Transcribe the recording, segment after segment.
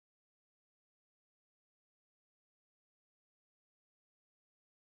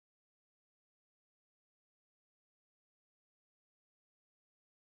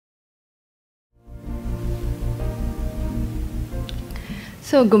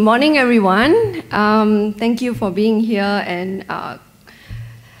So good morning, everyone. Thank you for being here and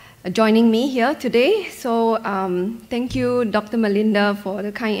joining me here today. So thank you, Dr. Melinda, for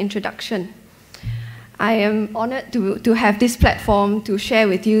the kind introduction. I am honored to have this platform to share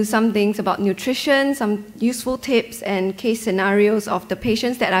with you some things about nutrition, some useful tips and case scenarios of the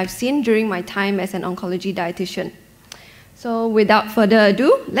patients that I've seen during my time as an oncology dietitian. So without further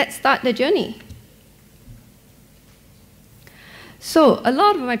ado, let's start the journey. So a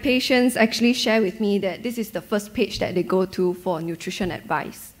lot of my patients actually share with me that this is the first page that they go to for nutrition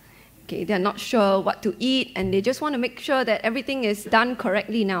advice. Okay, they're not sure what to eat and they just want to make sure that everything is done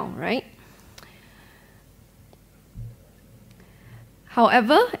correctly now, right?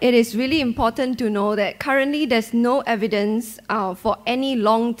 However, it is really important to know that currently there's no evidence for any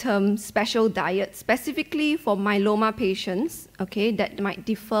long-term special diet, specifically for myeloma patients, okay, that might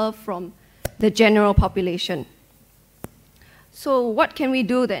differ from the general population. So what can we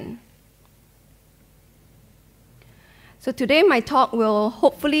do then? So today my talk will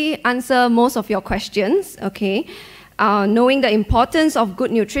hopefully answer most of your questions, okay? Knowing the importance of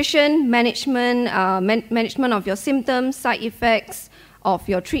good nutrition, management of your symptoms, side effects of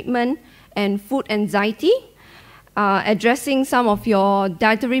your treatment, and food anxiety, addressing some of your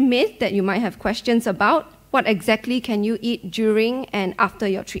dietary myths that you might have questions about. What exactly can you eat during and after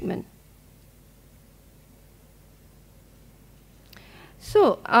your treatment?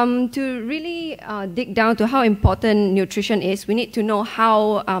 So to really dig down to how important nutrition is, we need to know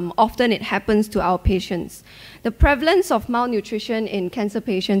how often it happens to our patients. The prevalence of malnutrition in cancer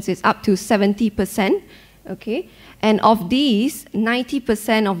patients is up to 70%, okay? And of these,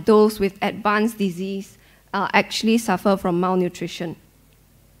 90% of those with advanced disease actually suffer from malnutrition.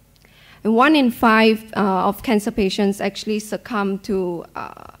 And 1 in 5 of cancer patients actually succumb to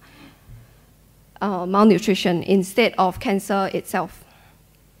malnutrition instead of cancer itself.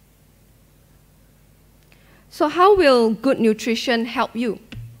 So how will good nutrition help you?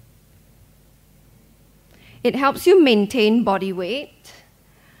 It helps you maintain body weight,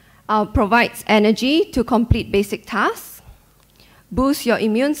 provides energy to complete basic tasks, boosts your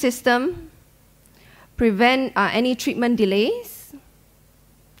immune system, prevent any treatment delays,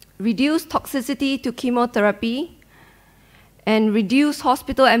 reduce toxicity to chemotherapy, and reduce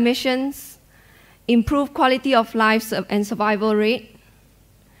hospital admissions, improve quality of life and survival rate,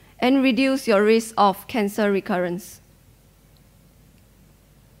 and reduce your risk of cancer recurrence.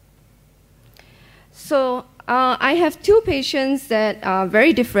 So I have 2 patients that are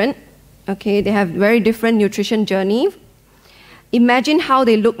very different. Okay, they have very different nutrition journey. Imagine how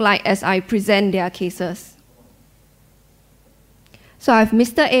they look like as I present their cases. So I have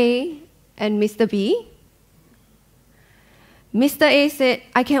Mr. A and Mr. B. Mr. A said,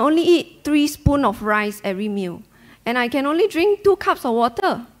 I can only eat 3 spoons of rice every meal, and I can only drink 2 cups of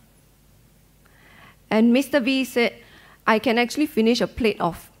water. And Mr. B said, I can actually finish a plate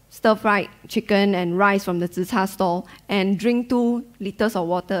of stir-fried chicken and rice from the zi cha stall and drink 2 liters of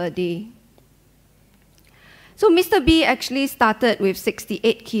water a day. So Mr. B actually started with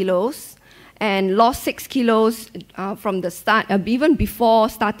 68 kilos and lost 6 kilos from the start, even before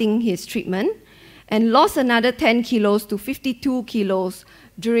starting his treatment, and lost another 10 kilos to 52 kilos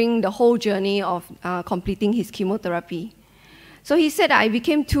during the whole journey of completing his chemotherapy. So he said I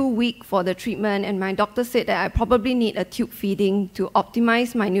became too weak for the treatment, and my doctor said that I probably need a tube feeding to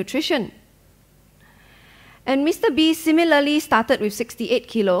optimize my nutrition. And Mr. B similarly started with 68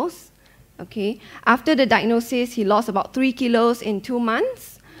 kilos. Okay. After the diagnosis, he lost about 3 kilos in 2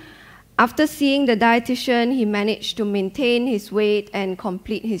 months. After seeing the dietitian, he managed to maintain his weight and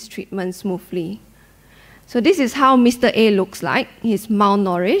complete his treatment smoothly. So this is how Mr. A looks like. He's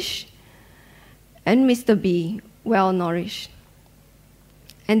malnourished, and Mr. B, well-nourished.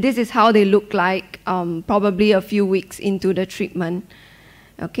 And this is how they look like probably a few weeks into the treatment.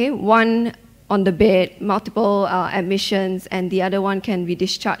 Okay, one on the bed, multiple admissions, and the other one can be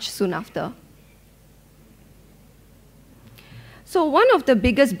discharged soon after. So one of the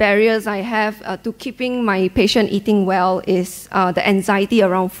biggest barriers I have to keeping my patient eating well is the anxiety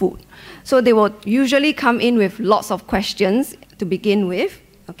around food. So they will usually come in with lots of questions to begin with.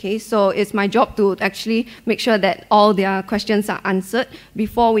 Okay, so it's my job to actually make sure that all their questions are answered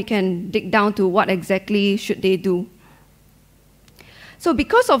before we can dig down to what exactly should they do. So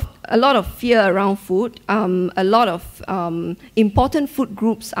because of a lot of fear around food, a lot of important food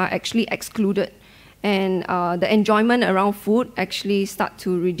groups are actually excluded, and the enjoyment around food actually start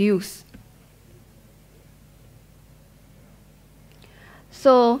to reduce.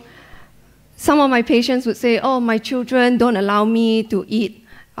 So some of my patients would say, oh, my children don't allow me to eat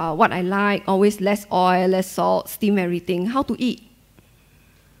what I like, always less oil, less salt, steam everything. How to eat?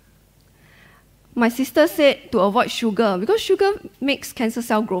 my sister said to avoid sugar because sugar makes cancer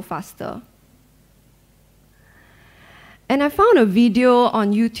cell grow faster. And I found a video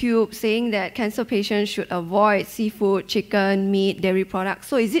on YouTube saying that cancer patients should avoid seafood, chicken, meat, dairy products.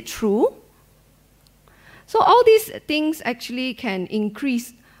 So is it true? So all these things actually can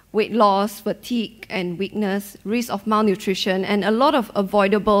increase weight loss, fatigue and weakness, risk of malnutrition, and a lot of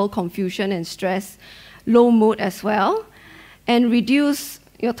avoidable confusion and stress, low mood as well, and reduce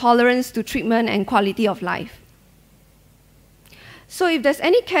your tolerance to treatment and quality of life. So if there's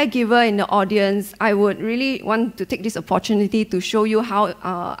any caregiver in the audience, I would really want to take this opportunity to show you how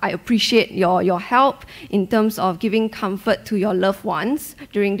I appreciate your help in terms of giving comfort to your loved ones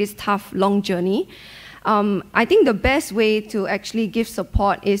during this tough, long journey. I think the best way to actually give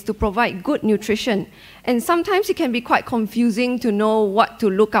support is to provide good nutrition. And sometimes it can be quite confusing to know what to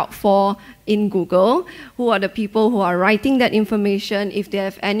look out for in Google, who are the people who are writing that information, if they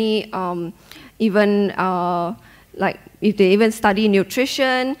have any if they even study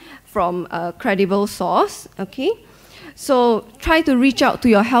nutrition from a credible source, okay? So try to reach out to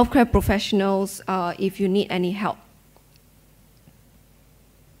your healthcare professionals if you need any help.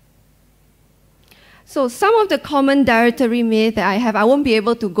 So some of the common dietary myths that I have, I won't be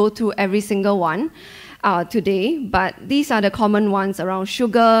able to go through every single one today, but these are the common ones around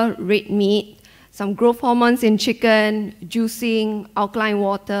sugar, red meat, some growth hormones in chicken, juicing, alkaline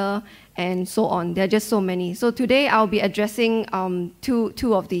water, and so on. There are just so many. So today I'll be addressing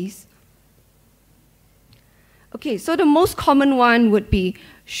two of these. Okay, so the most common one would be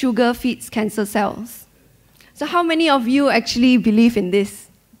sugar feeds cancer cells. So how many of you actually believe in this?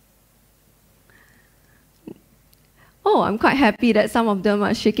 Oh, I'm quite happy that some of them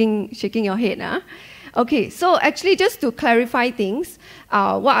are shaking your head. Huh? Okay, so actually just to clarify things,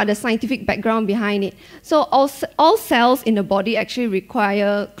 what are the scientific background behind it? So all cells in the body actually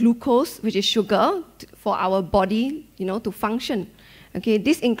require glucose, which is sugar, for our body, to function. Okay,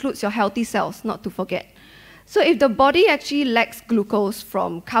 this includes your healthy cells, not to forget. So if the body actually lacks glucose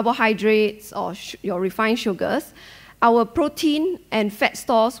from carbohydrates or your refined sugars, our protein and fat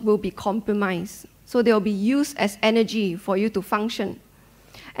stores will be compromised. So they will be used as energy for you to function.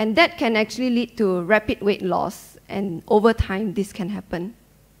 And that can actually lead to rapid weight loss, and over time this can happen.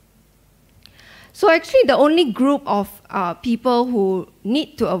 So actually the only group of people who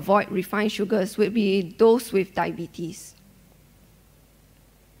need to avoid refined sugars would be those with diabetes.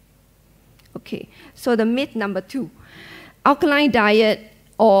 Okay, so the myth number 2, alkaline diet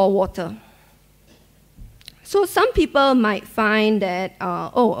or water. So some people might find that,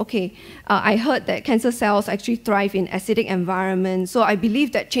 I heard that cancer cells actually thrive in acidic environments, so I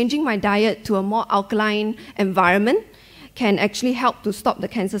believe that changing my diet to a more alkaline environment can actually help to stop the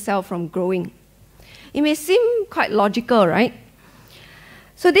cancer cell from growing. It may seem quite logical, right?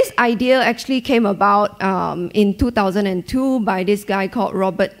 So this idea actually came about in 2002 by this guy called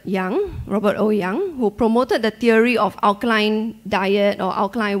Robert O. Young, who promoted the theory of alkaline diet or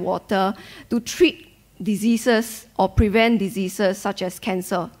alkaline water to treat diseases or prevent diseases such as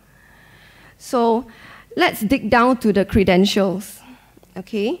cancer. So let's dig down to the credentials.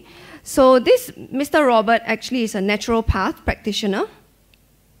 Okay, so this Mr. Robert actually is a naturopath practitioner.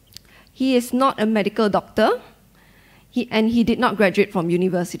 He is not a medical doctor, and he did not graduate from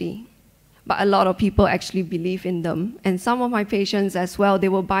university. But a lot of people actually believe in them. And some of my patients as well, they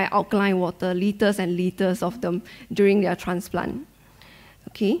will buy alkaline water, liters and liters of them during their transplant.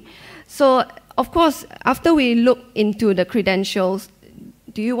 Okay, so of course, after we look into the credentials,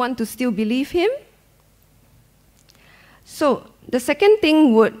 do you want to still believe him? So the second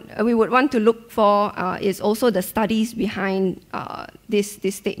thing we would want to look for is also the studies behind this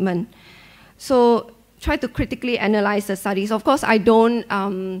statement. So try to critically analyze the studies. Of course, I don't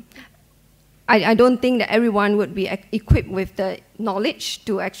think that everyone would be equipped with the knowledge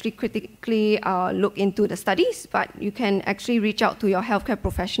to actually critically look into the studies, but you can actually reach out to your healthcare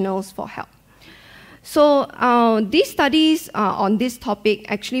professionals for help. So these studies on this topic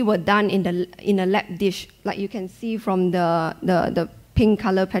actually were done in a lab dish, like you can see from the pink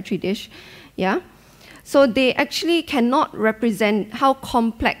color Petri dish. Yeah. So they actually cannot represent how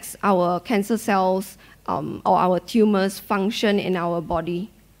complex our cancer cells or our tumors function in our body.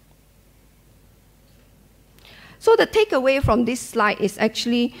 So the takeaway from this slide is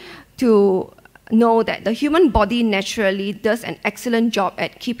actually to know that the human body naturally does an excellent job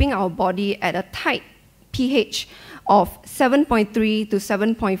at keeping our body at a tight pH of 7.3 to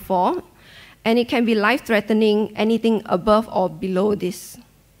 7.4, and it can be life-threatening anything above or below this.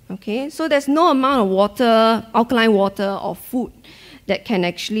 Okay, so there's no amount of water, alkaline water or food that can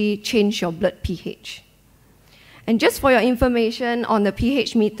actually change your blood pH. And just for your information on the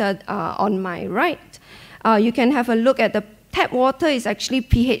pH meter on my right, you can have a look at the tap water is actually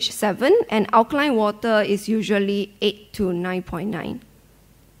pH 7, and alkaline water is usually 8 to 9.9.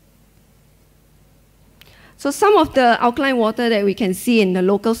 So some of the alkaline water that we can see in the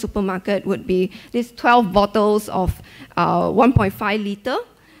local supermarket would be these 12 bottles of 1.5 liter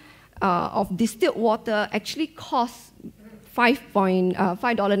of distilled water actually costs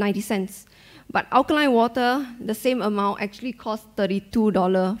 $5.90. But alkaline water, the same amount, actually costs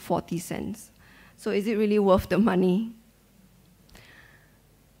 $32.40. So is it really worth the money?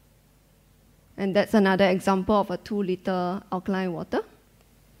 And that's another example of a 2-liter alkaline water.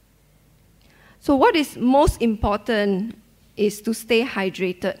 So what is most important is to stay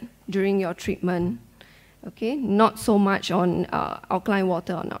hydrated during your treatment, okay? Not so much on alkaline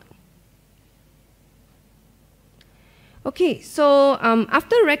water or not. Okay, so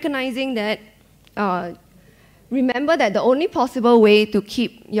after recognizing that, remember that the only possible way to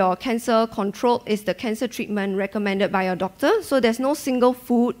keep your cancer controlled is the cancer treatment recommended by your doctor. So there's no single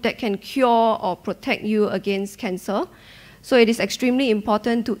food that can cure or protect you against cancer. So it is extremely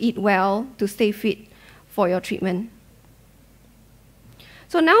important to eat well to stay fit for your treatment.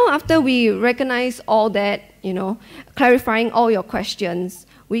 So now after we recognize all that, clarifying all your questions,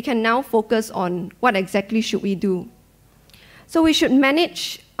 we can now focus on what exactly should we do. So we should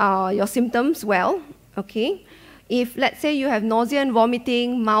manage your symptoms well, okay? If, let's say, you have nausea and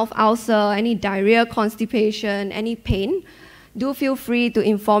vomiting, mouth ulcer, any diarrhea, constipation, any pain, do feel free to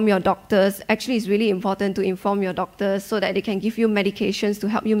inform your doctors. Actually, it's really important to inform your doctors so that they can give you medications to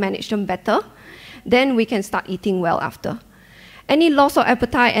help you manage them better. Then we can start eating well after. Any loss of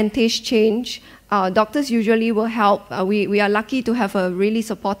appetite and taste change, doctors usually will help. We are lucky to have a really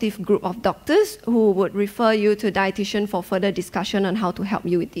supportive group of doctors who would refer you to a dietitian for further discussion on how to help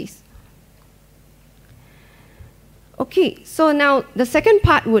you with this. Okay, so now the second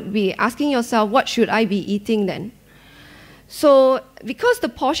part would be asking yourself, what should I be eating then? So because the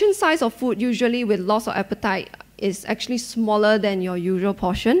portion size of food usually with loss of appetite is actually smaller than your usual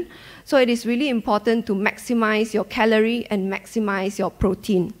portion, so it is really important to maximize your calorie and maximize your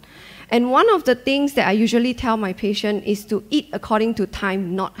protein. And one of the things that I usually tell my patient is to eat according to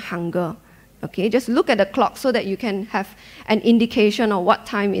time, not hunger. Okay, just look at the clock so that you can have an indication of what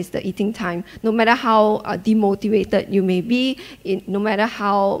time is the eating time, no matter how demotivated you may be, no matter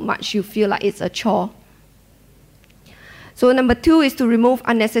how much you feel like it's a chore. So number 2 is to remove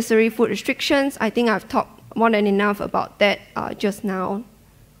unnecessary food restrictions. I think I've talked more than enough about that just now.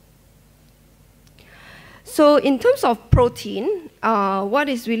 So in terms of protein, what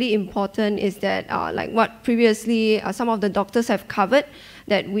is really important is that, like what previously some of the doctors have covered,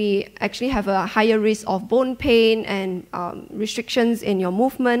 that we actually have a higher risk of bone pain and restrictions in your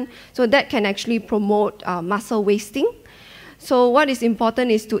movement. So that can actually promote muscle wasting. So what is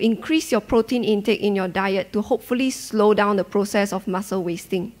important is to increase your protein intake in your diet to hopefully slow down the process of muscle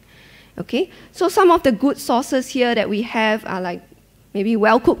wasting. Okay, so some of the good sources here that we have are like maybe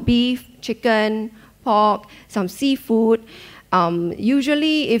well-cooked beef, chicken, pork, some seafood.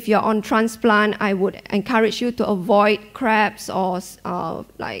 Usually, if you're on transplant, I would encourage you to avoid crabs or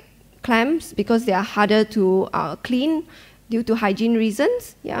like clams because they are harder to clean due to hygiene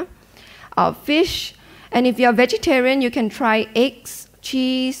reasons. Yeah, fish. And if you're vegetarian, you can try eggs,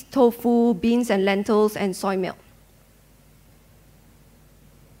 cheese, tofu, beans and lentils, and soy milk.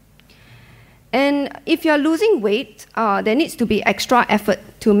 And if you're losing weight, there needs to be extra effort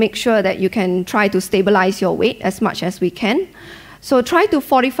to make sure that you can try to stabilize your weight as much as we can. So try to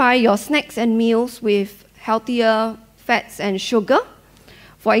fortify your snacks and meals with healthier fats and sugar.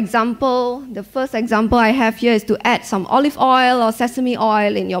 For example, the first example I have here is to add some olive oil or sesame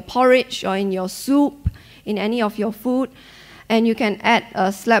oil in your porridge or in your soup, in any of your food. And you can add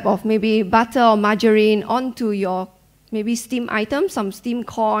a slab of maybe butter or margarine onto your maybe steamed items, some steamed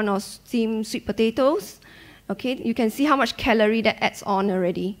corn or steamed sweet potatoes. Okay, you can see how much calorie that adds on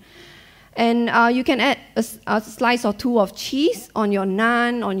already. And you can add a slice or two of cheese on your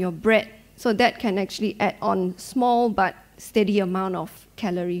naan, on your bread. So that can actually add on small but steady amount of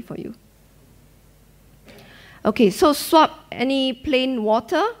calorie for you. Okay, so swap any plain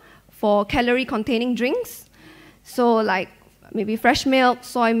water for calorie-containing drinks. So like maybe fresh milk,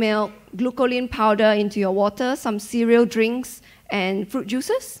 soy milk, glucoline powder into your water, some cereal drinks, and fruit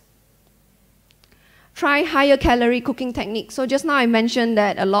juices. Try higher calorie cooking techniques. So just now I mentioned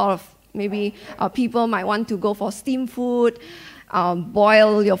that a lot of maybe people might want to go for steamed food,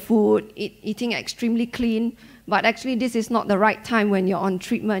 boil your food, eating extremely clean. But actually this is not the right time when you're on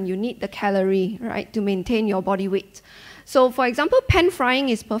treatment. You need the calorie, right, to maintain your body weight. So for example, pan frying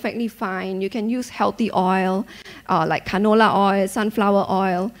is perfectly fine. You can use healthy oil, like canola oil, sunflower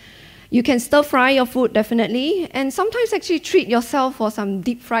oil. You can stir fry your food, definitely, and sometimes actually treat yourself for some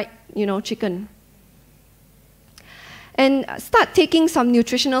deep fried, chicken. And start taking some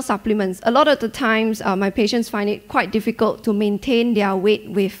nutritional supplements. A lot of the times, my patients find it quite difficult to maintain their weight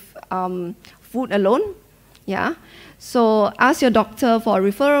with food alone. Yeah. So ask your doctor for a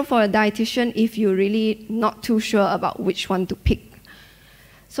referral for a dietitian if you're really not too sure about which one to pick.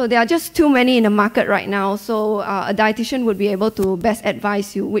 So there are just too many in the market right now, so a dietitian would be able to best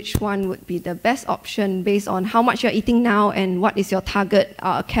advise you which one would be the best option based on how much you're eating now and what is your target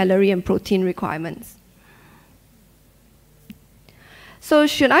calorie and protein requirements. So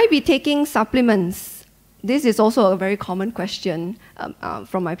should I be taking supplements? This is also a very common question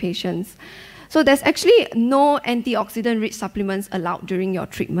from my patients. So there's actually no antioxidant-rich supplements allowed during your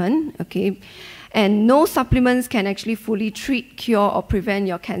treatment, okay? And no supplements can actually fully treat, cure, or prevent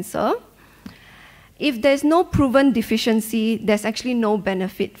your cancer. If there's no proven deficiency, there's actually no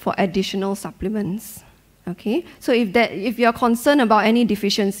benefit for additional supplements, okay? So if you're concerned about any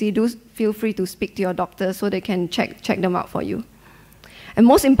deficiency, do feel free to speak to your doctor so they can check them out for you. And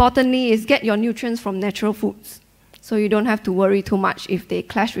most importantly is get your nutrients from natural foods, so you don't have to worry too much if they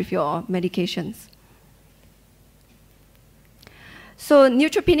clash with your medications. So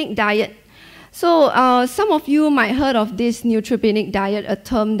neutropenic diet. So some of you might heard of this neutropenic diet, a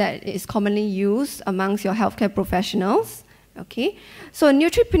term that is commonly used amongst your healthcare professionals. Okay, so a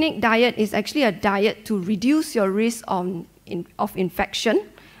neutropenic diet is actually a diet to reduce your risk of infection,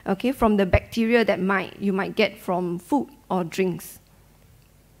 okay, from the bacteria that you might get from food or drinks.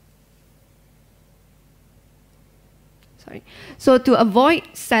 So to avoid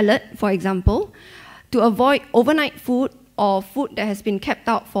salad, for example, to avoid overnight food or food that has been kept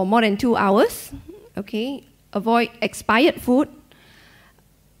out for more than 2 hours, okay, avoid expired food,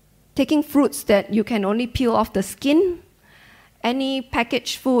 taking fruits that you can only peel off the skin, any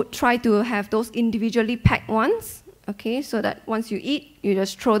packaged food, try to have those individually packed ones, okay, so that once you eat, you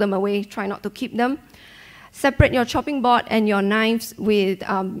just throw them away, try not to keep them. Separate your chopping board and your knives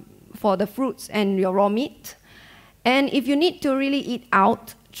for the fruits and your raw meat. And if you need to really eat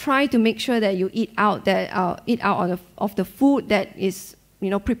out, try to make sure that you eat out of the food that is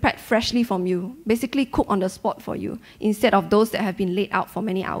prepared freshly from you, basically cooked on the spot for you, instead of those that have been laid out for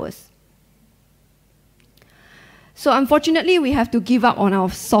many hours. So unfortunately, we have to give up on our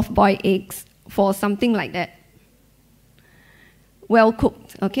soft-boiled eggs for something like that. Well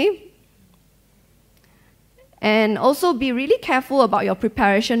cooked, okay? And also be really careful about your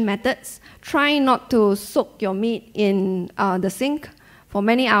preparation methods. Try not to soak your meat in the sink for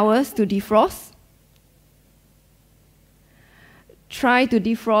many hours to defrost. Try to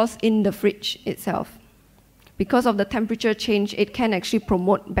defrost in the fridge itself. Because of the temperature change, it can actually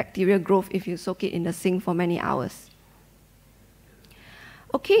promote bacterial growth if you soak it in the sink for many hours.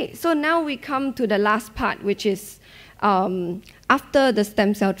 Okay, so now we come to the last part, which is after the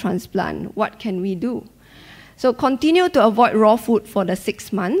stem cell transplant, what can we do? So continue to avoid raw food for the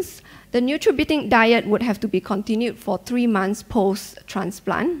 6 months. The neutropenic diet would have to be continued for 3 months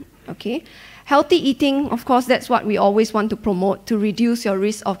post-transplant, okay? Healthy eating, of course, that's what we always want to promote to reduce your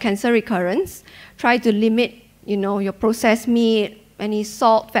risk of cancer recurrence. Try to limit, your processed meat, any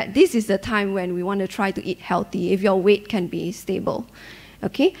salt, fat. This is the time when we want to try to eat healthy if your weight can be stable,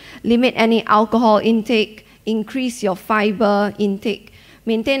 okay? Limit any alcohol intake, increase your fiber intake,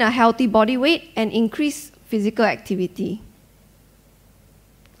 maintain a healthy body weight, and increase physical activity.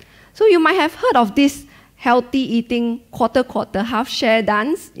 So you might have heard of this healthy eating quarter-quarter half share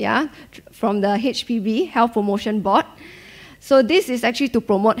dance, yeah, from the HPB, Health Promotion Board. So this is actually to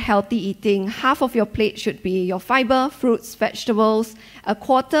promote healthy eating. Half of your plate should be your fiber, fruits, vegetables. A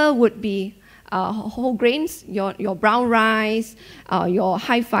quarter would be whole grains, your brown rice, your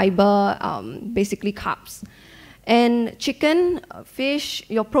high fiber, basically carbs. And chicken, fish,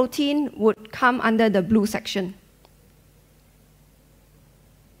 your protein would come under the blue section.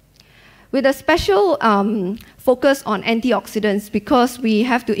 With a special focus on antioxidants, because we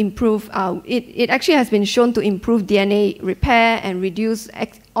have to improve, it actually has been shown to improve DNA repair and reduce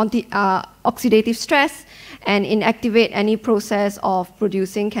oxidative stress and inactivate any process of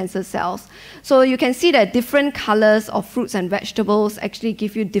producing cancer cells. So you can see that different colors of fruits and vegetables actually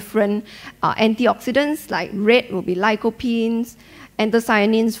give you different antioxidants, like red will be lycopenes,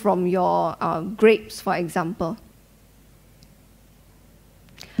 anthocyanins from your grapes, for example.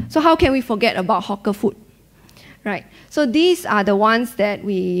 So how can we forget about hawker food? Right. So these are the ones that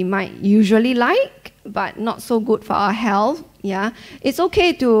we might usually like, but not so good for our health. Yeah. It's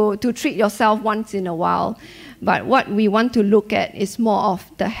okay to treat yourself once in a while, But what we want to look at is more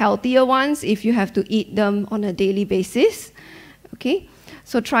of the healthier ones if you have to eat them on a daily basis. Okay,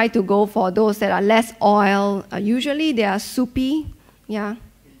 so try to go for those that are less oil. Usually they are soupy. Yeah.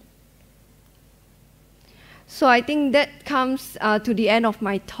 So I think that comes to the end of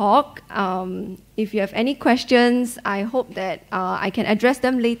my talk. If you have any questions, I hope that I can address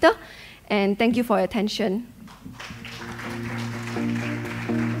them later. And thank you for your attention.